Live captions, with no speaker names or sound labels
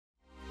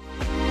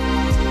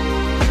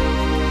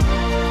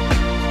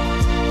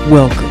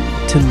Welcome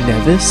to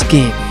Neves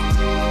Gaming.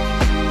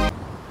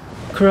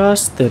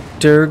 Cross the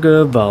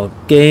Terga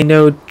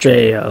Volcano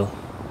Trail.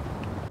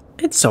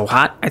 It's so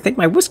hot, I think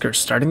my whisker's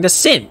starting to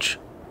singe.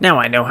 Now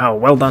I know how a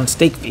well-done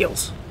steak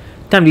feels.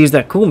 Time to use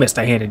that cool mist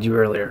I handed you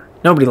earlier.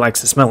 Nobody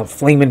likes the smell of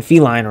flaming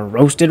feline or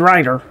roasted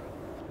rider.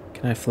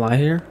 Can I fly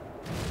here?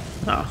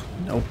 Oh,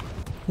 nope.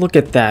 Look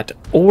at that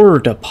ore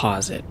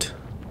deposit.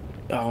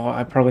 Oh,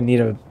 I probably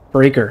need a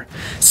breaker.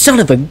 Son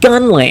of a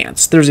gun,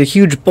 Lance! There's a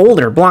huge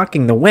boulder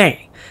blocking the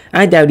way.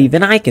 I doubt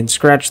even I can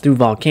scratch through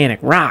volcanic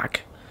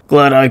rock.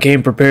 Glad I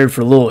came prepared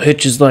for little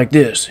hitches like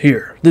this.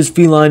 Here, this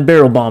feline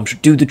barrel bomb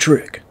should do the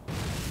trick.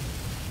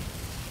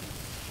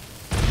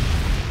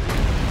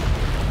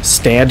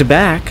 Stand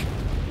back.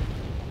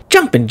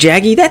 Jumpin'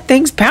 Jaggy, that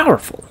thing's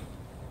powerful.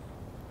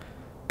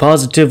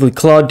 Positively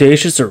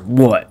claudacious or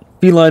what?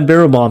 Feline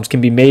barrel bombs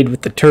can be made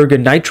with the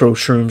Terga nitro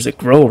shrooms that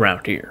grow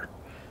around here.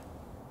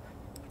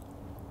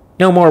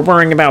 No more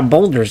worrying about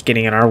boulders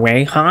getting in our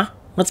way, huh?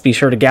 Let's be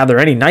sure to gather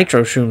any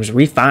nitro shrooms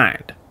we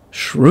find.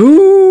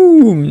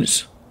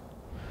 Shrooms!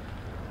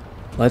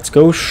 Let's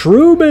go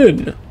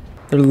shrooming!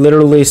 They're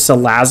literally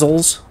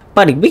salazzles.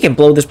 Buddy, we can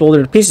blow this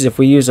boulder to pieces if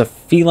we use a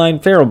feline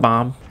barrel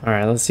bomb.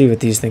 Alright, let's see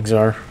what these things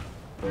are.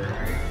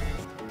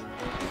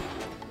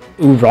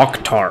 Ooh,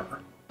 rock tar.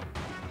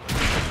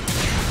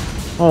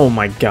 Oh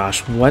my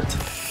gosh, what?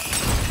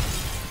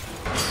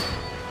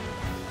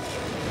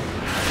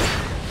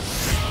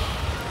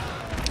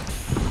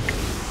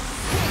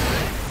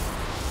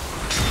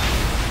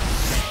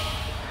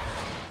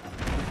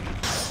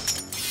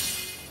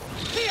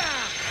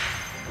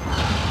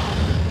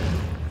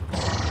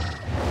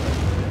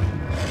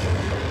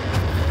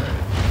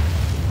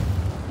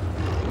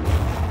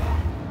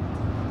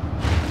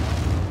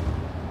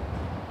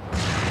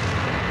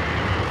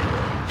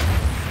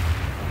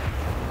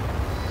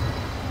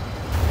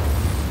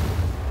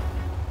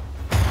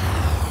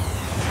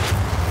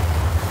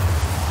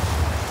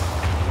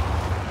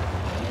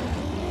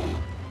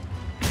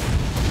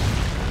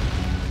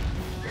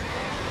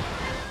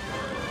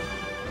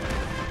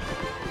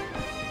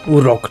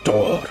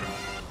 Uroktor.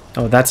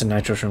 Oh, that's a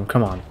nitro shroom.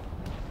 Come on.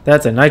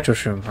 That's a nitro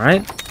shroom,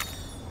 right?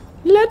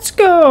 Let's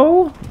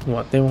go.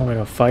 What, they want me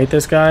to fight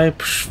this guy?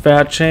 Psh,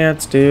 fat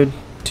chance, dude.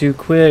 Too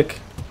quick.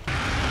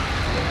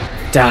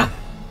 Da.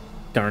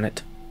 Darn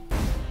it.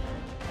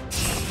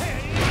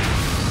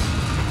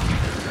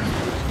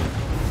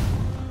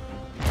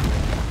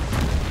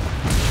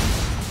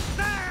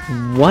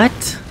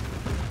 What?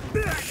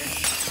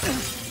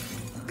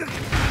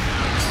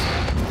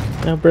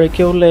 Now break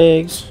your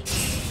legs.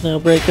 Now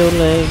break your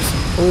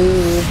legs.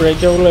 Ooh, break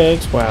your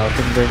legs. Wow,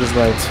 didn't break his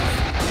legs.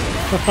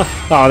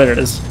 Oh, there it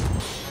is.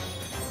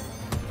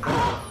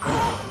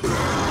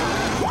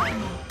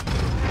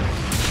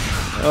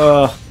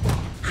 Ugh.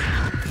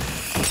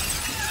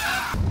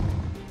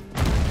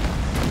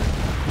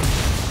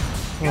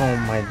 Oh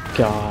my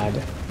god.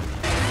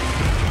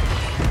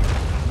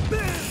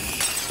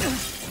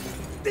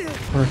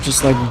 We're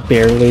just like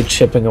barely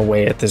chipping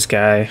away at this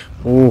guy.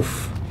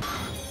 Oof.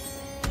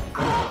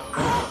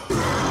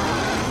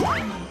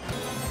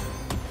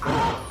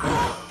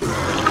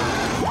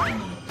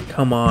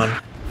 Come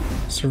on.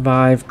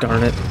 Survive,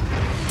 darn it.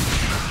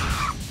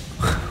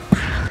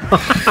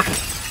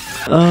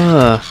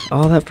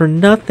 All that for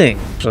nothing.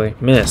 Actually,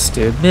 miss,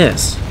 dude,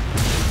 miss.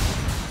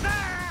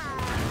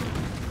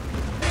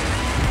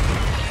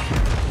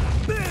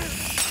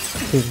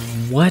 Dude,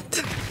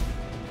 what?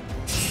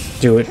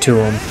 Do it to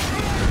him.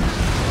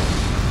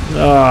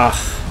 Ugh.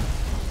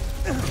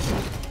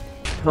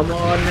 Come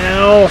on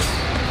now.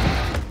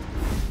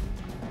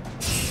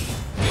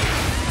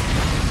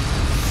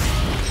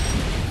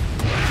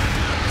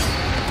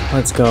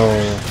 Let's go.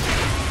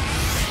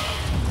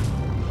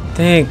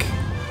 Thank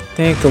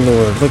the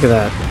Lord. Look at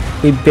that.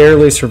 We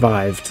barely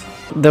survived.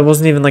 That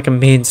wasn't even like a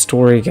main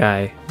story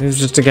guy. It was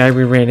just a guy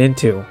we ran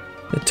into.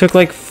 It took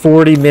like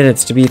 40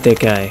 minutes to beat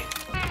that guy.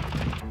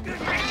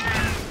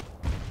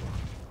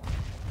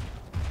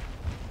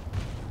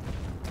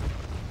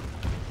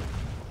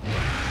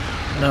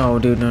 No,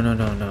 dude, no.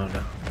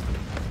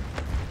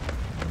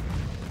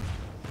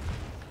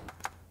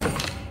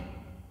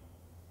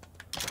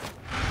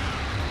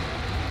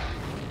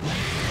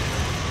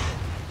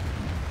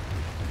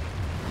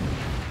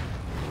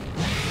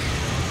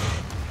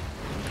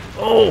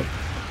 Oh!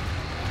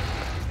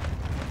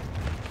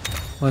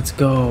 Let's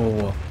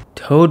go.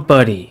 Toad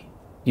buddy.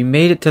 You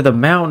made it to the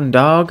mountain,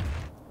 dog.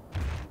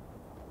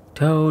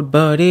 Toad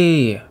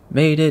buddy.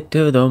 Made it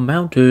to the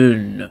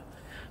mountain.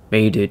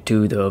 Made it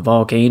to the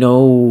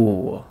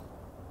volcano.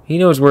 He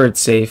knows where it's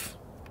safe.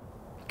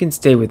 He can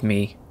stay with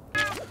me.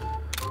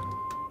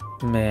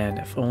 Man,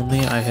 if only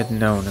I had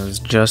known it was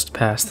just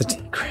past the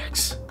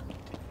T-Cracks.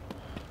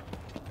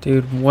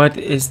 Dude, what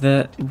is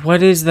that?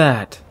 What is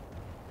that?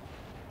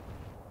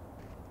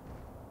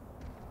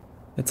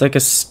 It's like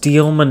a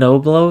steel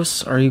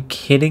Monoblos? Are you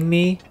kidding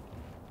me?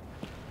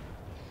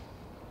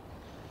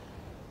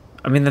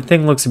 I mean, the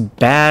thing looks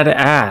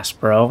badass,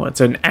 bro.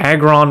 It's an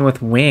Agron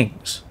with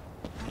wings.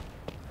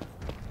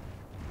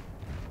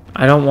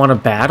 I don't want to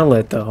battle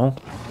it, though.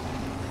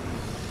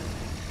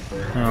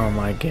 Oh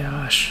my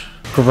gosh.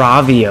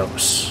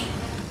 Gravios.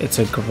 It's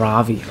a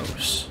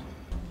Gravios.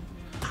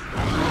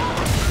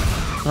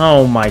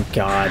 Oh my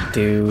god,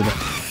 dude.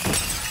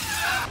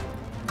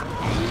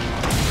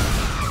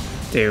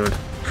 Dude.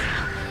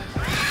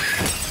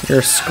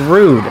 You're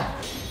screwed.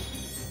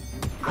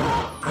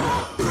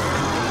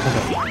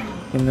 Okay.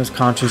 Getting those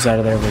conchas out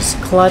of there was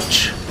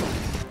clutch.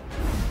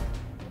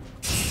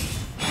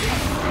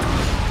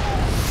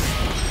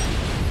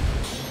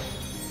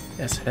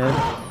 Yes, head.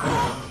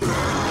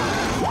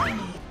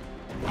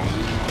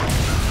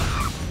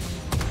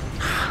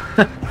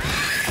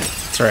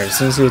 That's right, as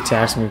soon as he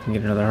attacks me, we can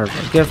get another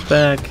hardware gift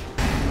back.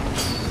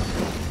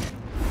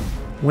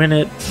 Win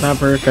it, not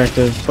very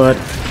effective, but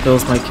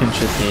fills my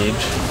kinship gauge.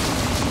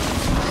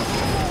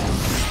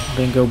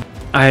 Bingo.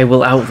 I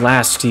will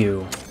outlast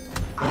you.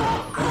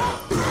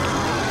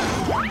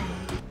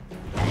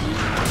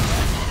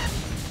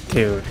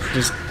 Dude,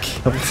 just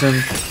kills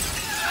him.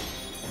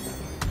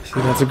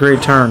 See, that's a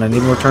great turn. I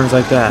need more turns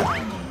like that.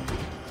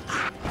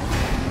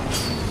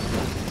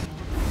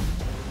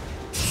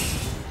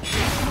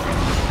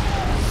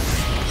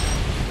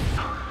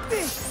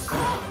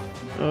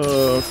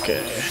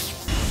 Okay.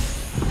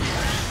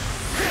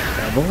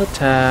 Double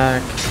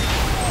attack.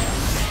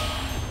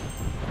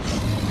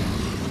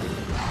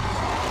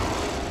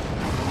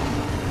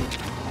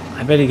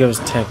 I bet he goes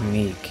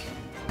technique.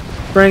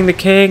 Bring the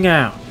king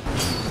out.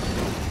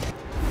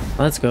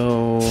 Let's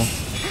go. Ooh,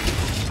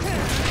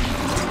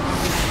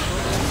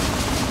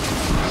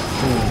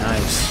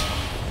 nice.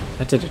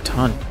 That did a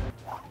ton.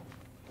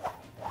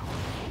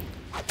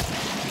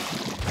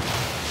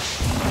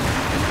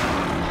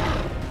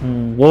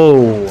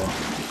 Whoa.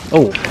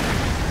 Oh.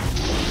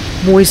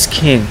 Moist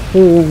King.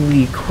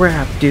 Holy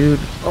crap, dude.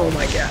 Oh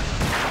my god.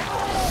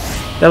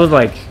 That was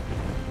like...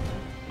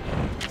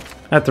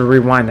 I have to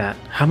rewind that.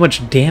 How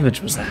much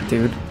damage was that,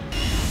 dude?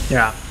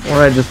 Yeah. Or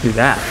did I just do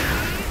that?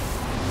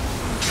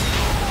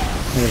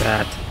 Look at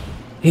that.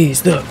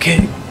 He's the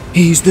king.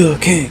 He's the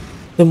king.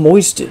 The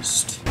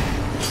moistest.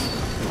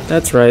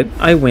 That's right.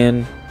 I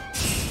win.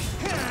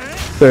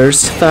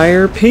 Burst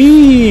Fire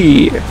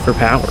P for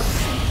power.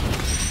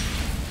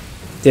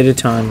 Did a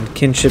ton.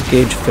 Kinship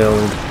gauge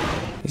filled.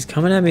 He's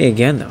coming at me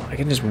again, though. I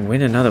can just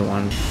win another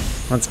one.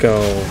 Let's go.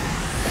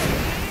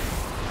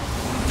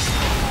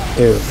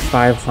 Dude,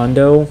 5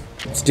 hundo.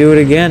 Let's do it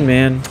again,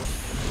 man.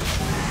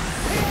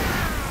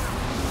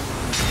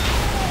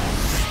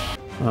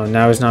 Oh,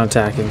 now he's not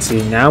attacking.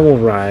 See, now we'll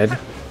ride.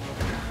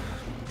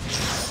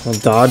 We'll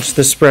dodge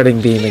the spreading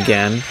beam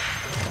again.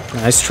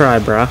 Nice try,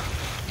 bruh.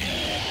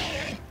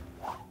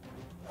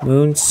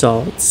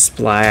 Moonsault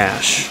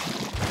splash.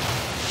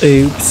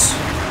 Oops.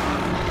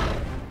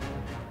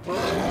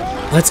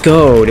 Let's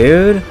go,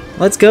 dude.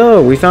 Let's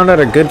go. We found out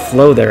a good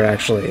flow there,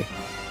 actually.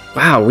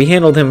 Wow, we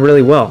handled him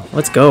really well.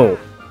 Let's go.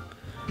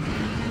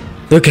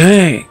 The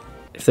king!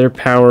 If their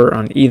power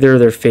on either of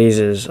their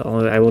phases,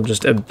 I will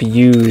just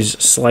abuse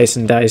Slice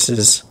and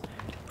Dice's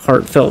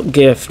heartfelt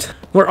gift.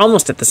 We're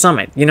almost at the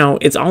summit. You know,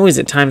 it's always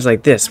at times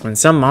like this when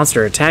some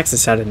monster attacks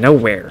us out of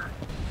nowhere.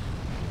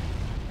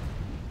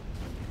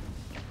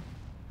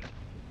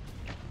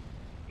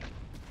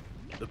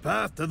 The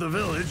path to the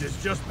village is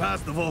just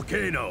past the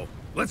volcano.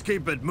 Let's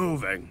keep it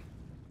moving.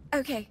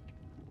 Okay.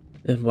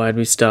 Then why'd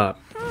we stop?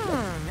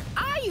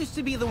 I used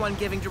to be the one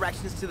giving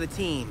directions to the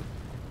team.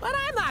 But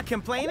I'm not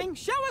complaining.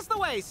 Show us the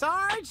way,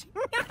 Sarge.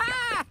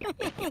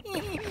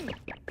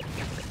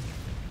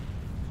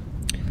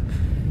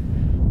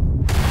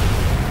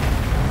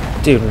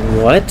 Dude,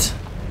 what?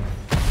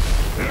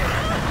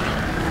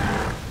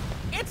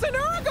 It's an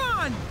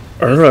Uragon!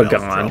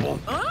 Uragon?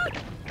 Huh?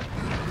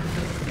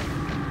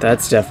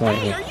 That's definitely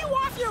Hey, are you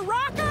off your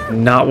rocker?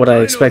 not what I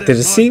expected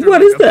to see.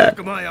 What is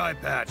that? My eye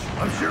patch.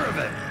 I'm sure of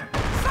it.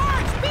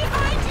 Sarge,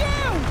 behind you!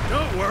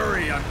 Don't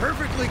worry, I'm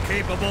perfectly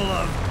capable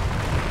of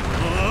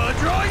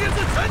drawing his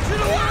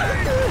attention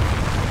away.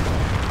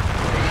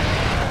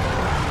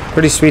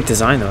 Pretty sweet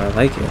design, though. I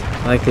like it.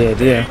 I like the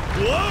idea.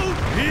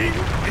 Floating!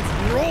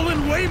 It's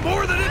rolling way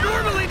more than it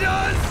normally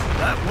does.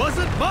 That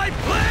wasn't my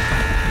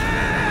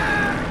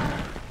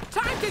plan.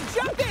 Time to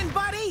jump in,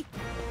 buddy!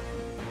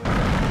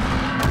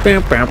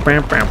 Bam, bam,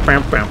 bam, bam,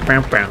 bam, bam,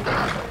 bam, bam.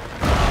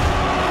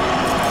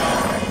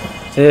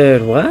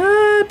 Dude,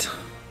 what?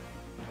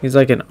 He's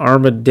like an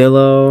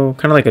armadillo,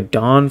 kind of like a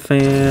Dawn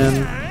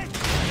fan.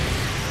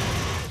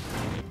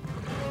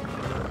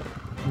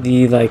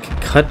 The, like,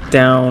 cut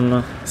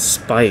down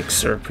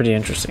spikes are pretty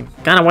interesting.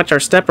 Gotta watch our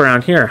step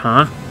around here,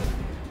 huh?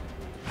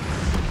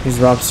 These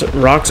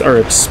rocks are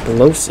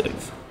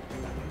explosive.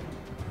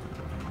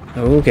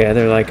 Okay,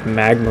 they're like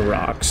magma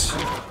rocks.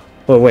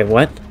 Whoa, wait,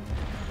 what?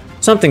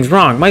 Something's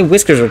wrong. My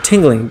whiskers are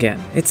tingling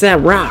again. It's that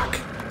rock.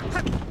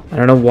 I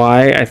don't know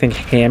why. I think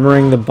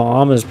hammering the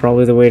bomb is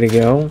probably the way to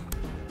go.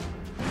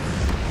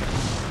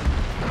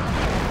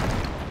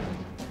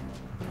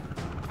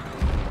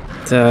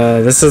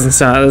 This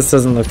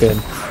doesn't look good.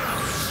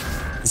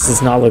 This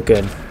does not look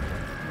good.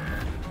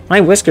 My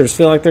whiskers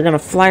feel like they're gonna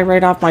fly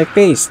right off my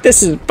face.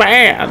 This is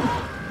bad.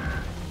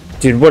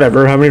 Dude,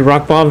 whatever. How many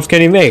rock bombs can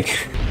he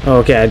make?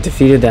 Okay, I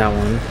defeated that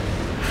one.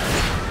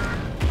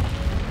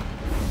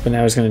 But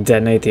now he's gonna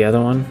detonate the other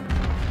one.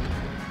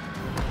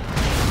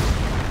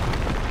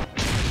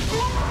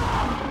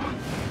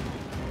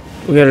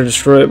 We gotta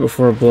destroy it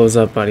before it blows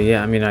up, buddy.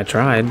 Yeah, I mean, I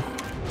tried.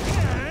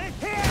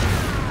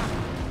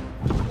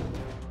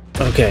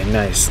 Okay,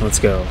 nice. Let's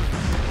go.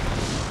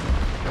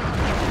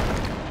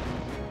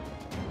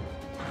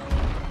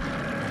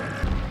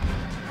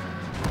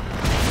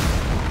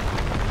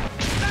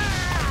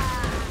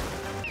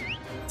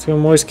 Let's go,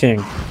 Moist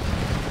King.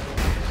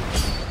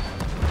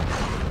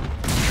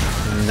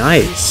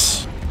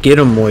 Nice. Get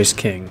him, Moist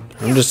King.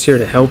 I'm just here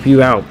to help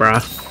you out, brah.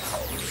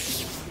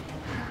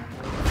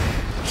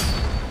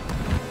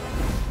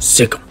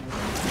 Sick him.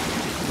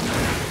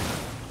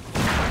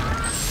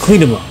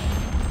 Clean him up.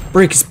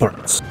 Break his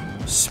parts.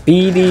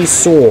 Speedy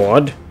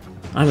sword.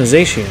 I'm a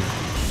Zacian.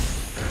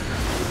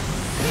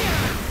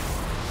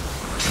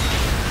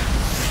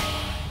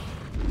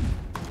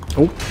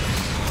 Oh.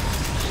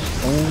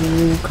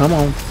 Oh, come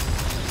on.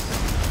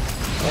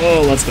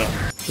 Oh, let's go.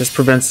 This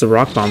prevents the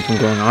rock bomb from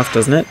going off,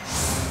 doesn't it?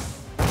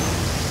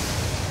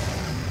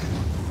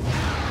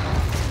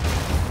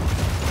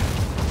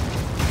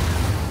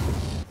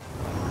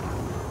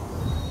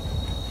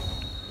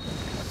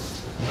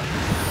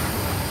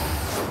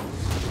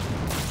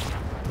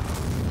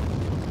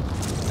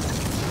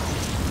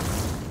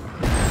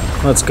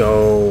 Let's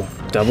go.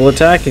 Double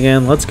attack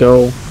again. Let's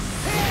go.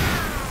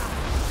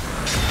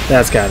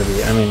 That's gotta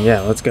be. I mean,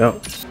 yeah, let's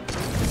go.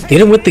 Get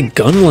him with the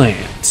gun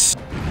lance.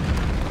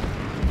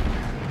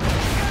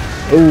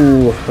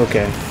 Ooh,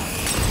 okay.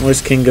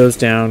 Moist King goes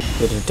down.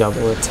 Get a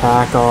double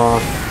attack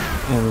off.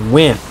 And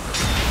win.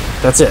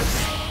 That's it.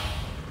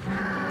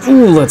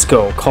 Ooh, let's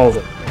go. Called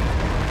it.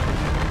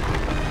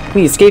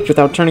 We escaped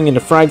without turning into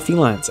fried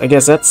felines. I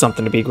guess that's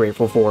something to be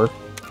grateful for.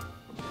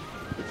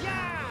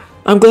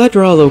 I'm glad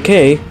you're all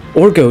okay.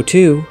 Or go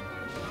too.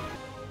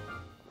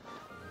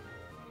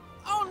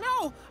 Oh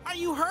no! Are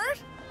you hurt?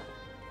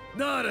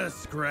 Not a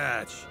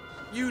scratch.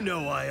 You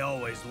know I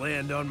always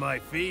land on my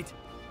feet.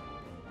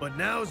 But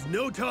now's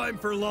no time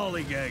for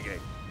lollygagging.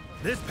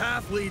 This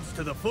path leads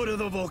to the foot of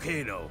the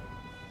volcano.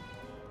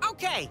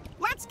 Okay,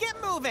 let's get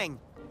moving.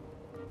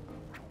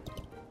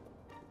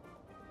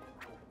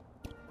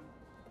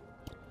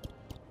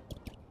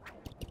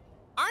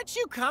 Aren't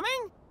you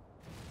coming?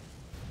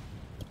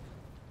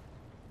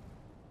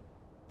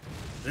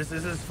 This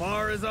is as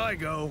far as I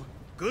go.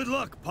 Good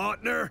luck,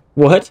 partner.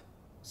 What?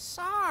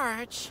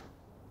 Sarge.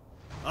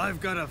 I've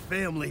got a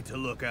family to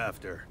look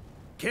after.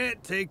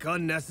 Can't take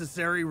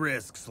unnecessary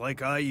risks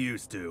like I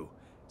used to.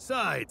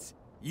 Besides,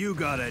 you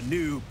got a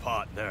new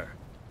partner.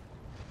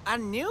 A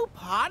new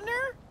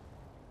partner?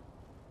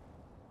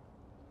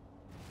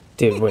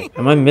 Dude, wait.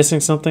 Am I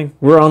missing something?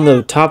 We're on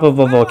the top of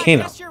a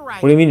volcano.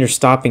 What do you mean you're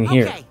stopping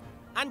here? Okay,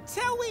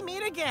 until we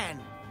meet again.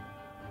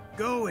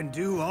 Go and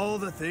do all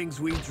the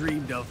things we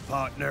dreamed of,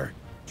 partner.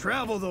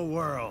 Travel the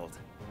world.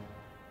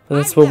 But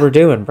that's what we're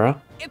doing, bro.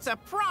 It's a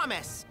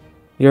promise.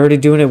 You're already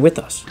doing it with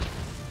us.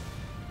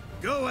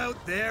 Go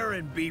out there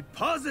and be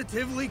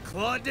positively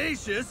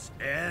claudacious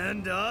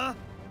and,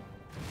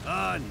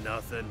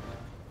 nothing.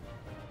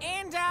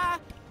 And,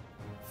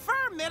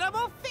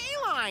 formidable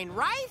feline,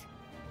 right?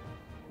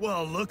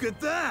 Well, look at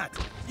that!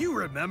 You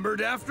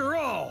remembered after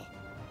all!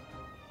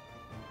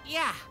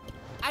 Yeah,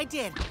 I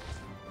did.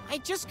 I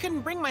just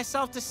couldn't bring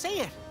myself to say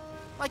it,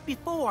 like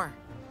before.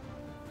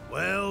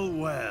 Well,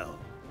 well.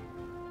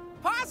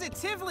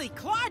 Positively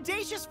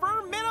claudacious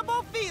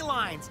formidable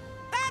felines!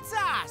 That's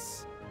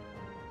us!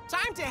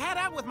 Time to head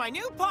out with my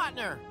new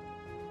partner!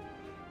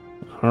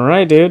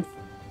 Alright, dude.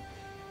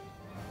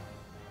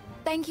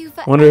 Thank you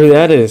for Wonder who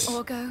that is.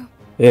 Orgo.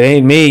 It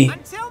ain't me.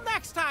 Until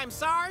next time,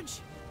 Sarge!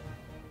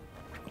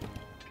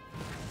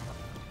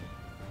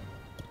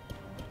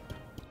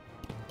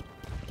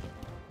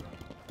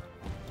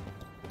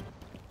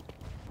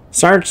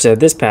 Sarge said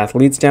this path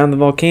leads down the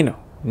volcano.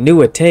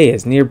 Nua Te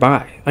is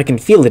nearby. I can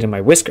feel it in my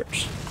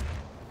whiskers.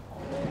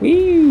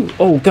 Whee!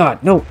 Oh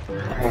god, no!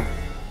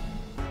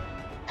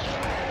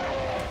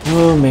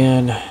 Oh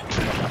man.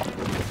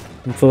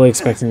 I'm fully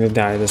expecting to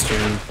die this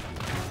turn.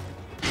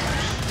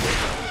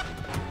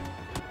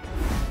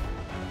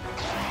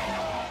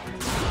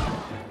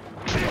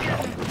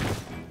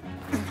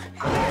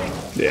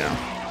 Yeah.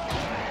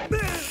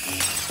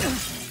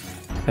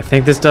 I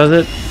think this does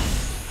it.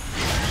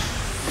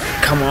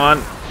 Come on.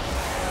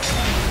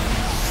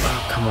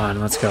 Oh, come on,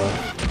 let's go.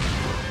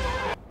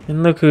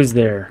 And look who's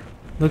there.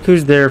 Look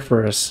who's there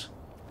for us.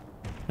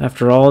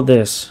 After all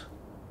this,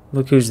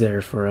 look who's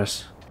there for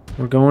us.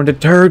 We're going to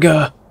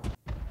Terga.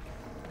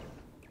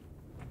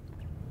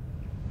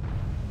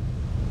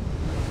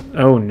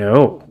 Oh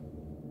no.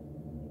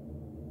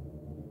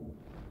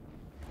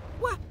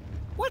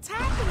 What's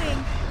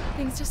happening?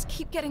 Things just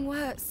keep getting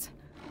worse.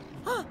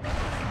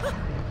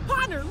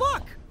 Partner,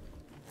 look!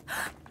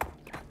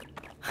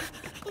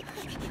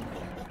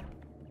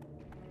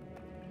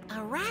 A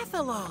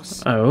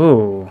Rathalos!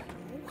 Oh.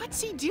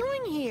 What's he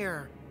doing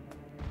here?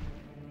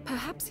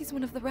 Perhaps he's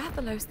one of the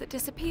Rathalos that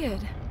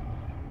disappeared.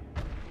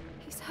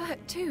 He's hurt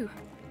too.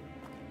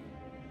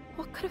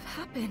 What could have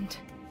happened?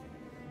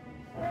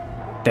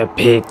 The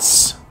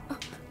pits.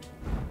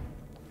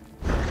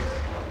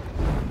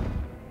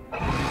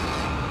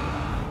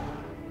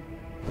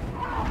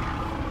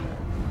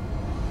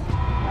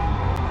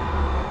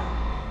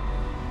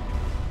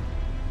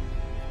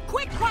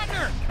 Quick,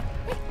 partner!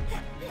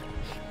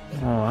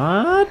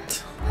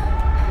 What?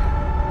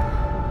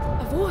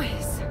 A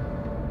voice.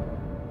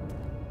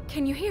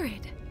 Can you hear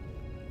it?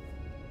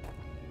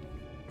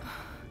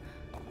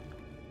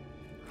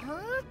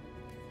 Huh?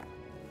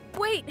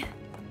 Wait!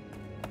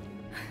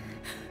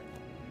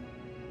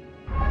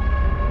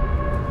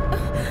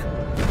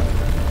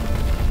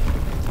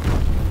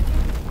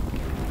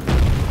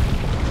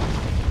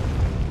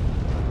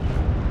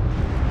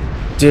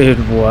 Dude,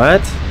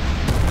 what?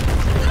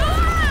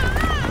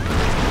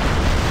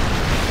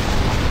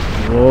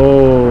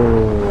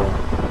 Whoa.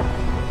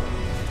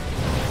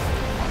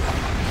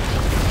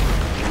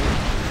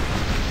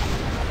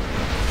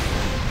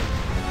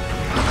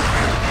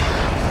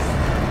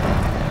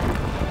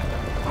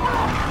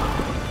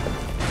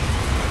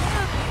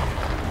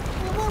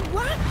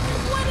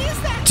 What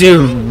is that?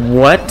 Dude,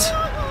 what?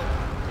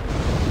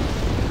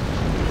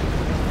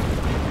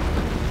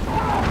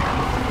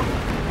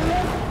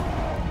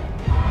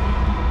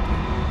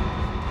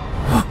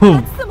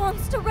 That's the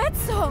monster Red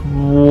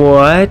Song!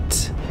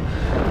 What?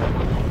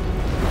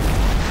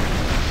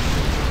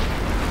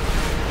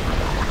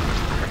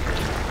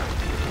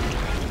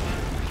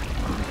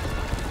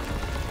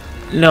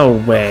 No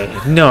way.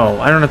 No,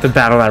 I don't have to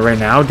battle that right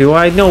now, do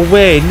I? No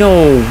way.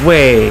 No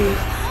way.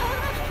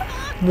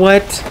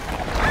 What?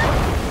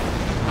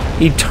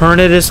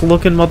 Eternatus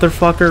looking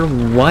motherfucker?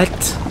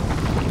 What?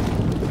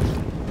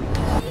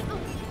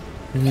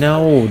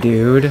 No,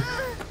 dude.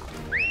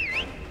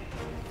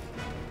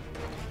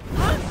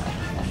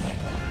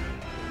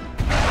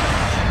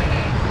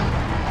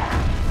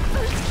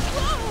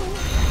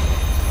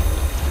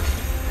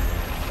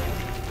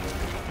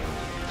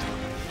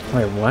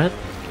 Wait, what?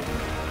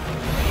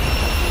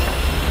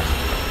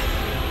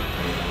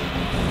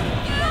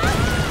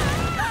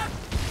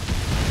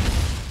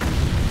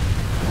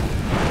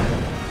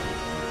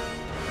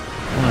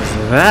 What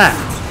is that?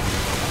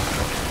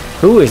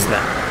 Who is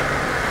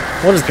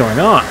that? What is going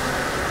on?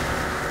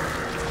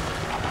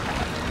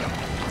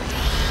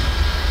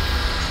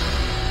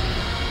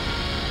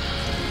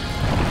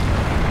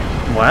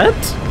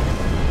 What?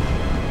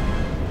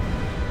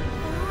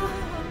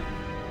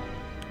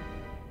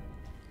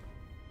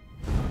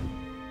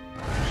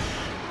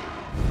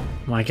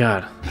 My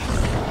god.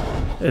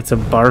 It's a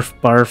barf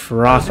barf That was a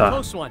Ratha.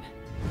 close one.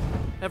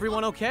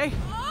 Everyone okay?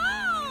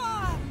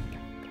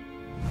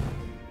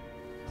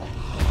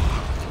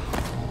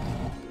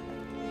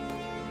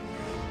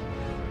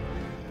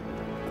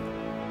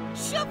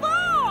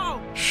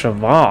 Cheval!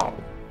 Cheval.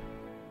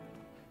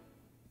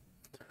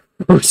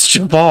 Who's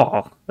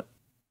Cheval?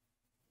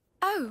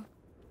 Oh,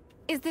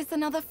 is this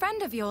another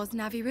friend of yours,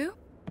 Naviru?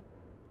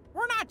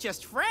 We're not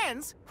just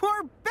friends,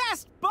 we're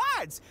best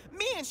buds!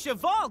 Me and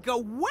Cheval go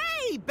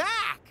way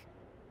back!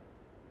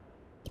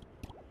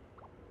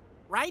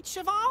 Right,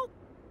 Cheval?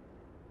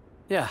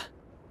 Yeah.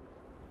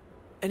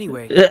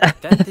 Anyway,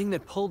 that thing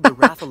that pulled the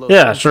Rathalos.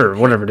 Yeah, into sure, the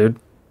pit, whatever, dude.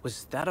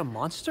 Was that a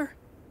monster?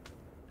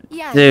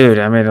 Yes. Dude,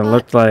 I mean, it but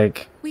looked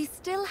like... we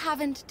still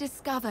haven't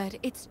discovered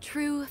its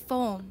true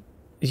form.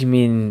 You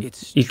mean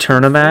It's true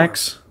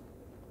Eternamax?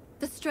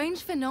 The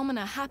strange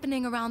phenomena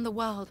happening around the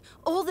world,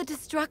 all the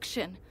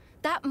destruction,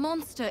 that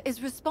monster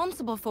is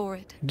responsible for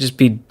it. Just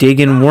be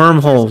digging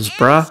wormholes, And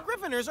bruh.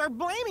 Scriveners are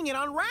blaming it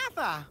on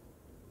Ratha.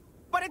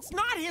 But it's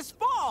not his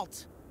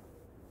fault!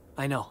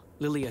 I know.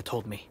 Lilia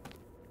told me.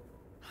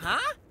 Huh?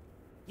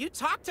 You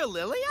talked to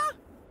Lilia?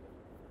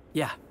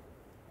 Yeah.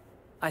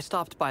 I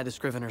stopped by the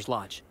Scrivener's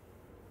Lodge.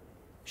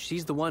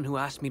 She's the one who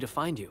asked me to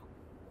find you.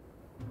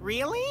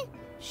 Really?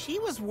 She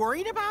was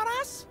worried about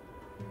us?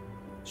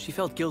 She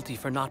felt guilty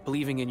for not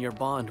believing in your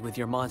bond with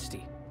your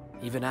monstie,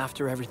 even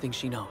after everything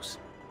she knows.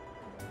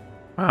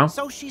 Wow.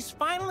 So she's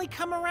finally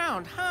come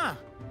around, huh?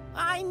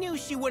 I knew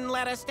she wouldn't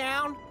let us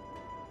down.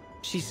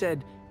 She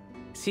said,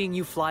 seeing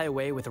you fly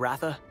away with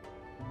Ratha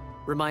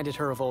reminded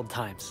her of old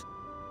times.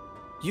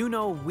 You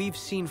know, we've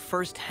seen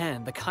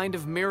firsthand the kind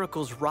of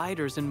miracles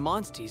riders and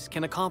monsties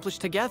can accomplish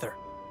together.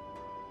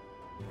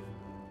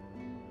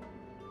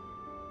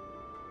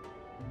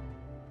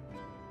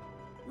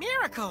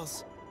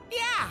 Miracles!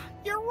 Yeah,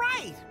 you're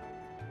right!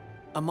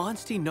 A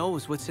monstie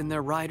knows what's in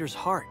their rider's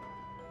heart.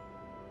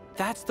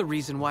 That's the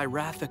reason why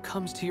Ratha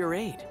comes to your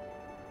aid.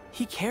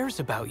 He cares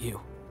about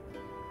you.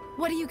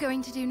 What are you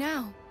going to do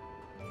now?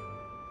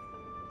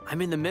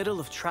 I'm in the middle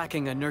of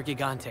tracking a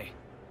Nergigante.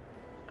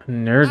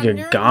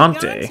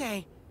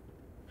 Nergigante.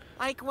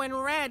 Like when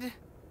Red...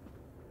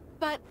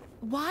 But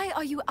why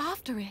are you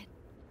after it?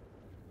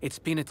 It's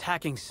been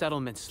attacking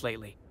settlements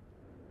lately.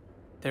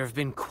 There have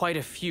been quite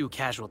a few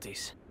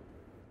casualties.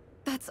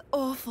 That's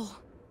awful.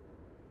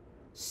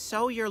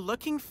 So you're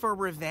looking for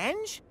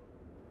revenge?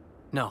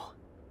 No.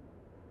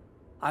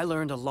 I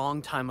learned a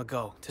long time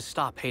ago to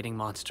stop hating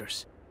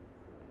monsters.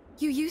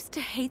 You used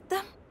to hate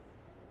them?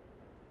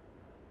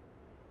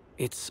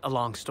 It's a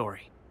long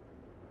story.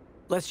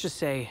 Let's just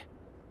say,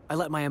 I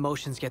let my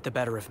emotions get the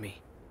better of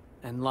me,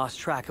 and lost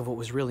track of what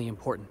was really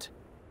important.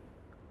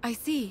 I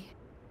see.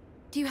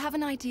 Do you have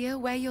an idea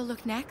where you'll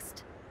look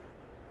next?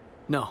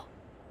 No.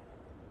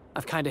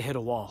 I've kinda hit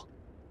a wall.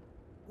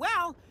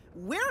 Well,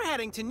 we're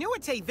heading to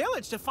Nua Te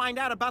village to find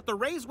out about the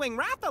Raisewing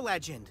Ratha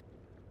legend.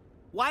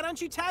 Why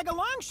don't you tag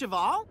along,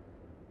 Cheval?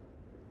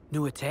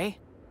 Nua Te?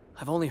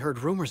 I've only heard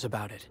rumors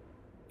about it.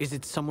 Is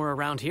it somewhere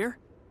around here?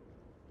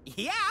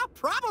 Yeah,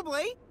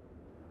 probably.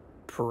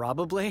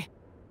 Probably.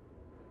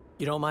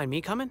 You don't mind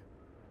me coming?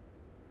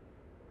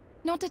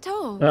 Not at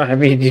all. I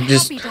mean, We'd you be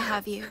just happy to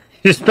have you.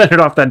 you just fended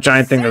off that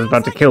giant thing that was about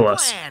to Sounds like kill a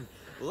us. plan.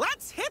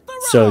 Let's hit the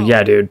road. So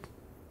yeah, dude,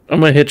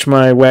 I'm gonna hitch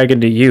my wagon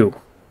to you,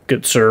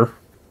 good sir.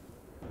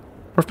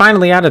 We're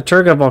finally out of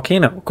Terga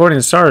Volcano. According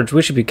to Sarge,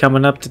 we should be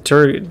coming up to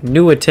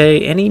Nua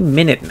Te any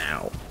minute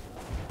now.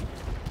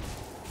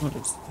 What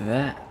is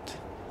that?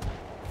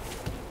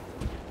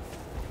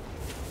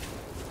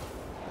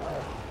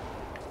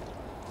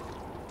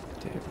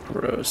 Dude,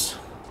 gross.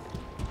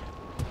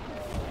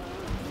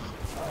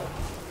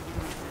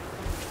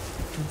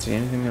 Don't see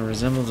anything that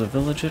resembles a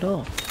village at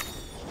all.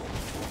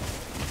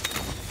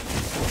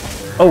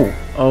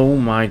 Oh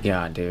my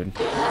god, dude.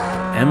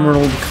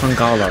 Emerald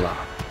Kangalala.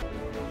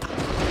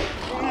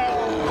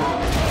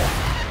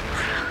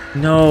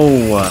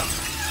 No.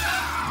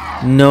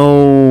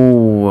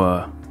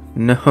 No.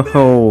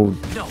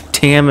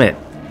 Damn it.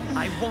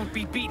 I won't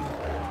be beaten.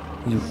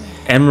 You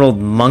emerald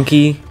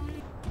monkey.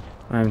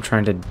 I'm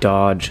trying to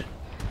dodge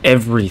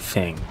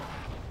everything.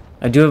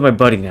 I do have my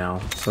buddy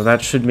now, so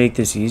that should make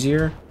this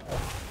easier.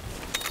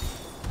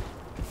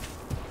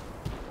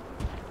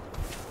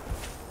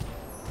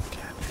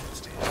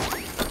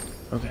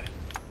 Okay.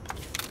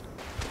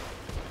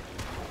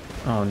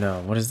 Oh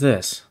no, what is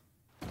this?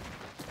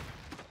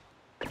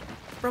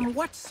 From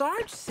what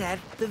Sarge said,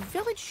 the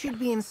village should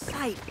be in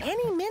sight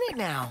any minute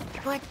now.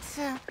 But,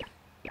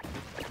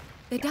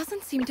 There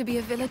doesn't seem to be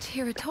a village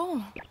here at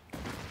all.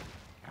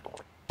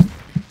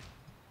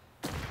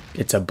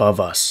 It's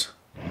above us.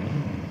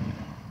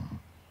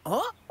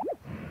 Oh?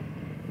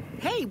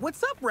 Hey,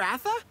 what's up,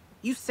 Ratha?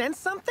 You sense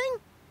something?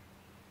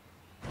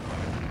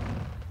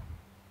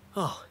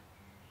 Oh.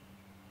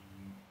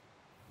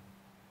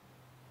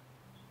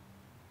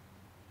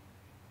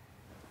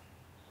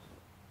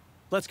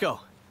 Let's go.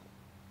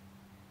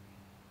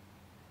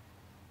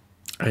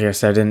 I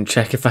guess I didn't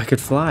check if I could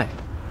fly.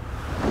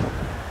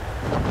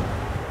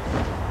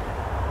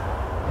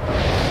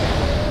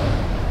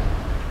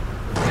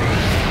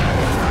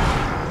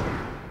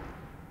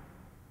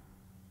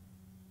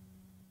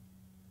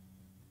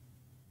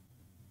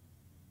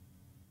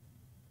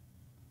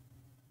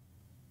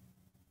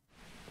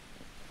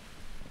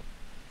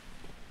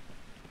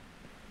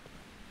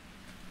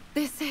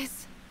 This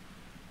is...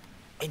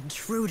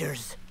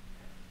 Intruders.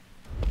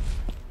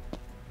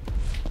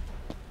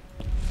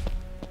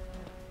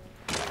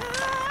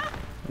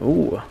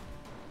 Ooh.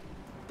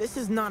 This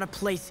is not a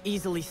place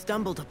easily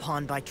stumbled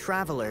upon by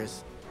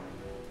travelers.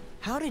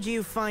 How did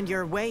you find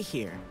your way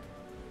here?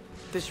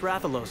 This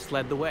Rathalos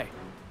led the way.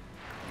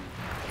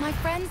 My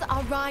friends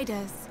are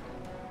riders.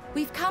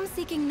 We've come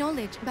seeking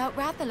knowledge about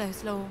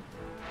Rathalos lore.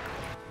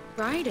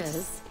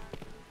 Riders?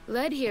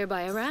 Led here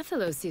by a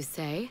Rathalos, you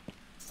say?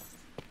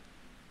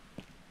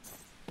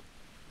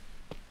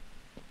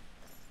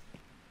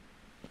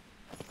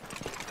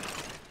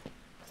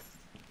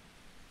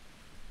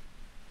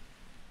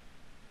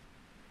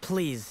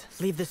 Please,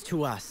 leave this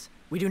to us.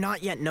 We do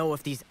not yet know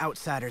if these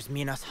outsiders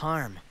mean us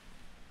harm.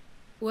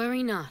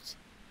 Worry not.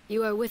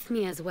 You are with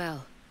me as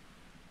well.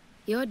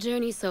 Your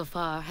journey so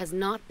far has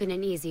not been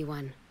an easy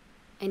one.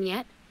 And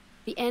yet,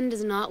 the end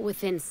is not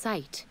within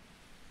sight.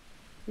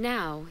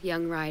 Now,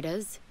 young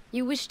riders,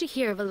 you wish to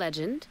hear of a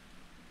legend?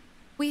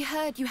 We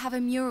heard you have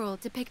a mural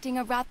depicting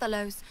a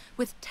Rathalos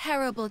with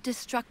terrible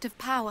destructive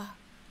power.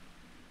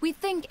 We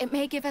think it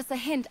may give us a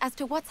hint as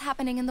to what's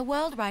happening in the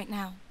world right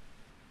now.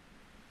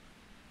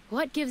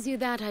 What gives you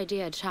that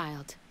idea,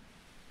 child?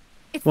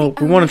 It's Well,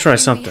 the we want only to try thing we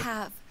something.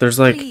 have. There's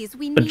like Please,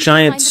 we a need to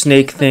giant find the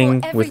snake truth thing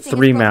before with everything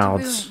 3 is brought to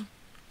mouths, ruin.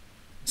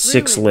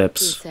 6 Ruin,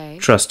 lips. you say?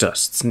 Trust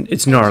us,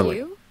 it's And gnarly.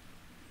 you?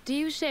 Do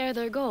you share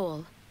their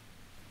goal?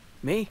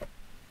 Me?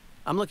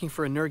 I'm looking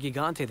for a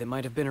Nergigante that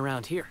might have been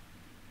around here.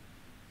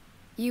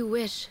 You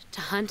wish to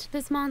hunt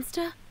this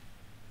monster?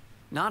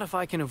 Not if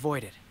I can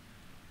avoid it.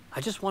 I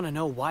just want to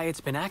know why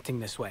it's been acting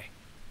this way.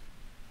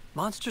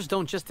 Monsters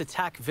don't just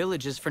attack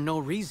villages for no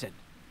reason.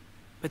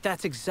 But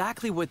that's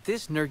exactly what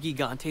this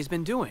Nergigante's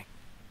been doing.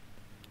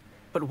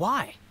 But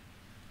why?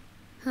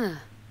 Huh.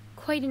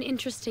 Quite an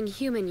interesting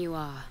human you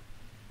are.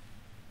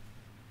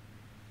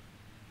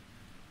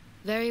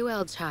 Very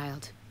well,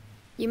 child.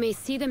 You may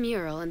see the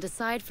mural and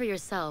decide for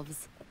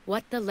yourselves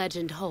what the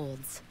legend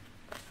holds.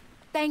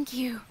 Thank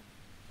you.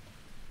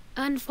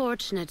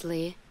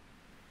 Unfortunately,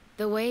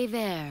 the way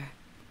there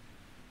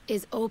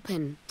is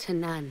open to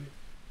none.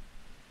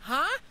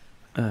 Huh?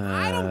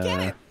 I don't get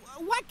it.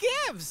 What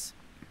gives?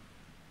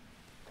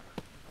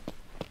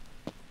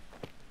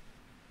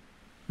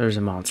 There's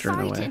a monster in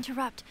Sorry the to way.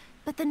 interrupt,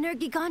 but the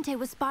Nergigante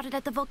was spotted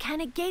at the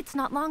volcanic gates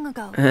not long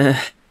ago.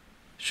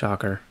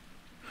 Shocker.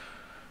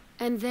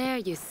 And there,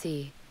 you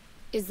see,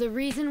 is the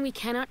reason we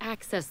cannot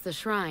access the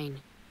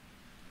shrine.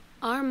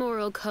 Our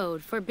moral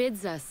code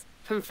forbids us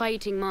from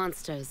fighting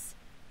monsters.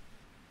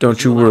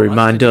 Don't you worry, allow us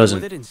mine to deal doesn't.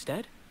 with it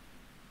instead?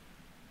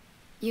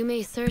 You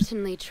may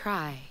certainly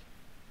try.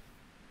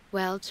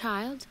 Well,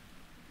 child?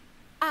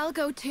 I'll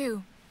go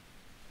too.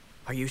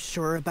 Are you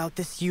sure about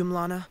this,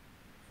 Yumlana?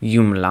 We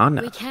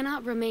Yumlana.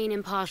 cannot remain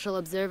impartial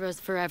observers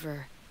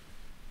forever.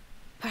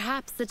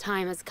 Perhaps the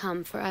time has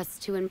come for us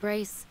to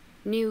embrace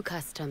new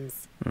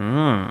customs.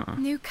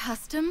 New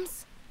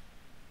customs?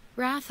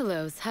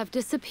 Rathalos have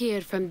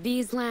disappeared from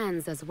these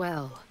lands as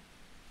well.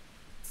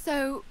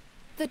 So,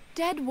 the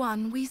dead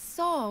one we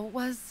saw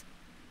was...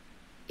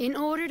 In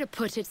order to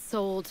put its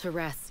soul to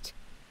rest,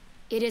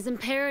 it is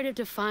imperative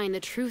to find the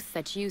truth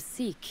that you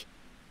seek.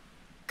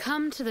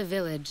 Come to the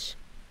village.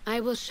 I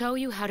will show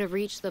you how to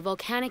reach the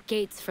volcanic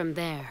gates from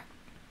there.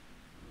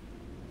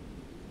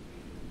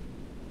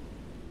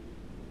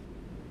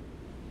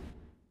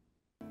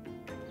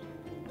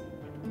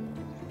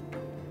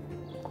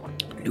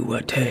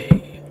 Nua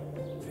Te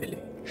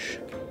village.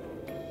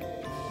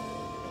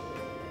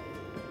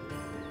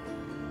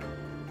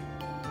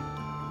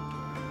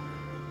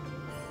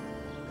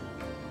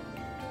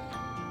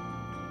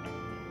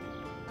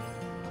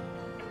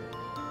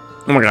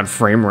 Oh my god,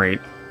 frame rate.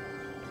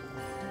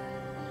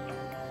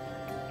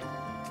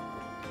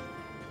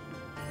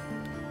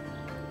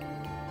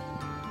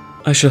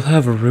 I shall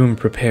have a room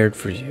prepared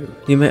for you.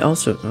 You may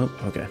also... Oh,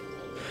 okay.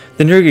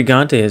 The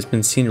Nergigante has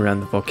been seen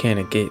around the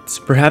volcanic gates.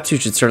 Perhaps you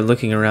should start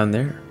looking around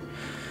there.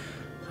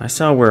 I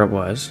saw where it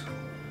was.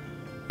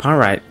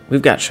 Alright,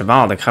 we've got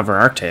Cheval to cover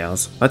our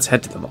tails. Let's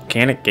head to the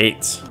volcanic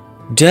gates.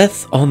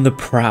 Death on the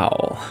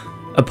prowl.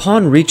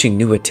 Upon reaching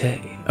Nua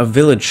Te, a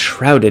village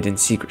shrouded in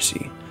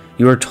secrecy,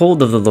 you are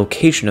told of the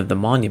location of the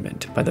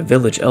monument by the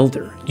village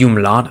elder,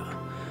 Yumlana.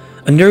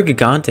 A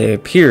Nergigante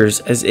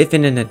appears as if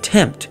in an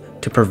attempt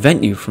to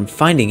prevent you from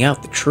finding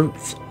out the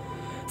truth.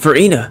 For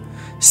Ina,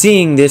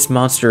 seeing this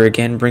monster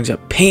again brings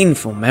up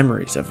painful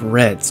memories of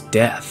Red's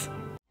death.